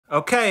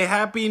Okay,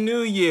 Happy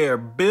New Year.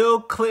 Bill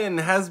Clinton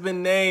has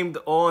been named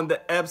on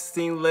the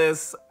Epstein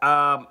list.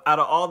 Out of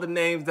all the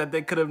names that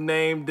they could have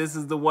named, this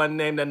is the one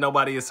name that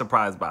nobody is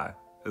surprised by.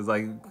 It's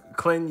like,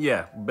 Clinton,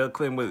 yeah, Bill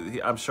Clinton,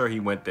 I'm sure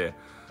he went there.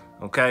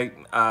 Okay,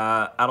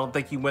 I don't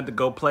think he went to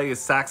go play his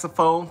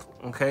saxophone.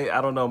 Okay, I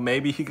don't know,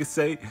 maybe he could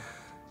say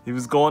he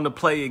was going to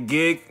play a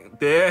gig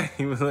there.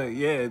 He was like,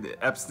 yeah,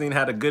 Epstein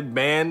had a good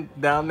band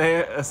down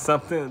there or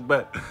something.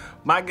 But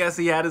my guess,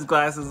 he had his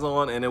glasses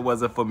on and it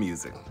wasn't for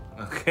music.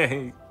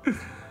 Okay.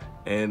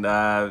 And,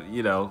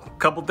 you know, a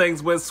couple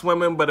things went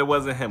swimming, but it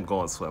wasn't him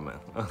going swimming.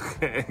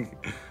 Okay.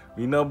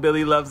 We know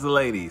Billy loves the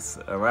ladies.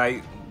 All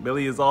right.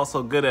 Billy is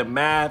also good at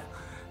math.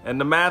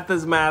 And the math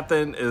is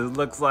mathing. It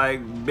looks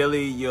like,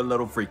 Billy, you're a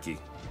little freaky.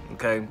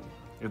 Okay.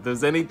 If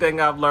there's anything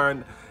I've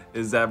learned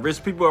is that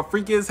rich people are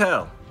freaky as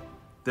hell.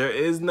 There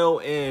is no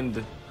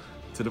end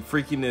to the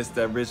freakiness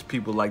that rich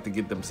people like to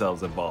get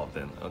themselves involved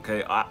in.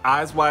 Okay.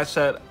 Eyes Wide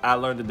Shut, I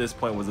learned at this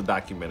point, was a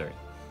documentary.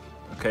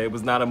 Okay, it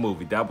was not a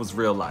movie. That was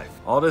real life.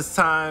 All this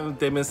time,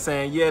 they've been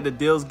saying, yeah, the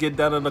deals get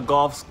done on the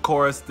golf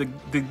course. The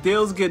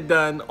deals get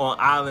done on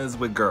islands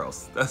with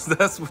girls.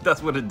 That's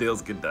where the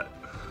deals get done.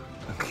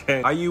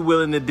 Okay. Are you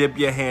willing to dip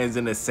your hands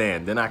in the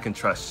sand? Then I can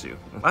trust you.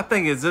 My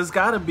thing is, there's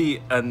got to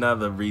be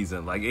another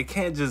reason. Like, it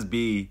can't just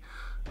be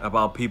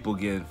about people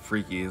getting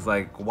freaky. It's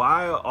like,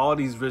 why are all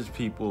these rich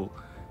people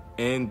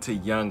into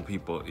young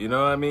people? You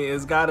know what I mean?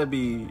 It's got to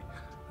be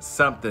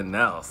something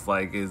else.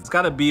 Like, it's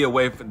got to be a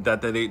way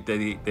that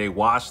they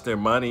wash their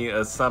money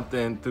or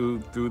something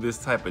through this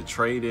type of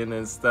trading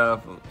and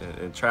stuff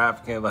and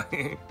trafficking,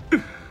 like,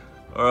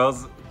 or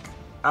else,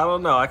 I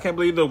don't know. I can't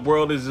believe the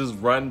world is just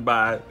run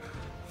by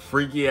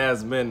freaky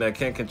ass men that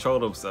can't control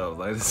themselves.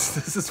 Like,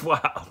 this is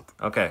wild.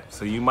 Okay,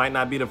 so you might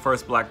not be the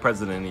first black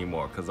president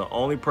anymore, because the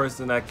only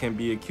person that can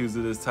be accused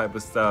of this type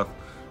of stuff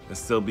and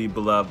still be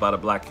beloved by the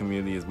black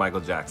community is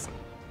Michael Jackson.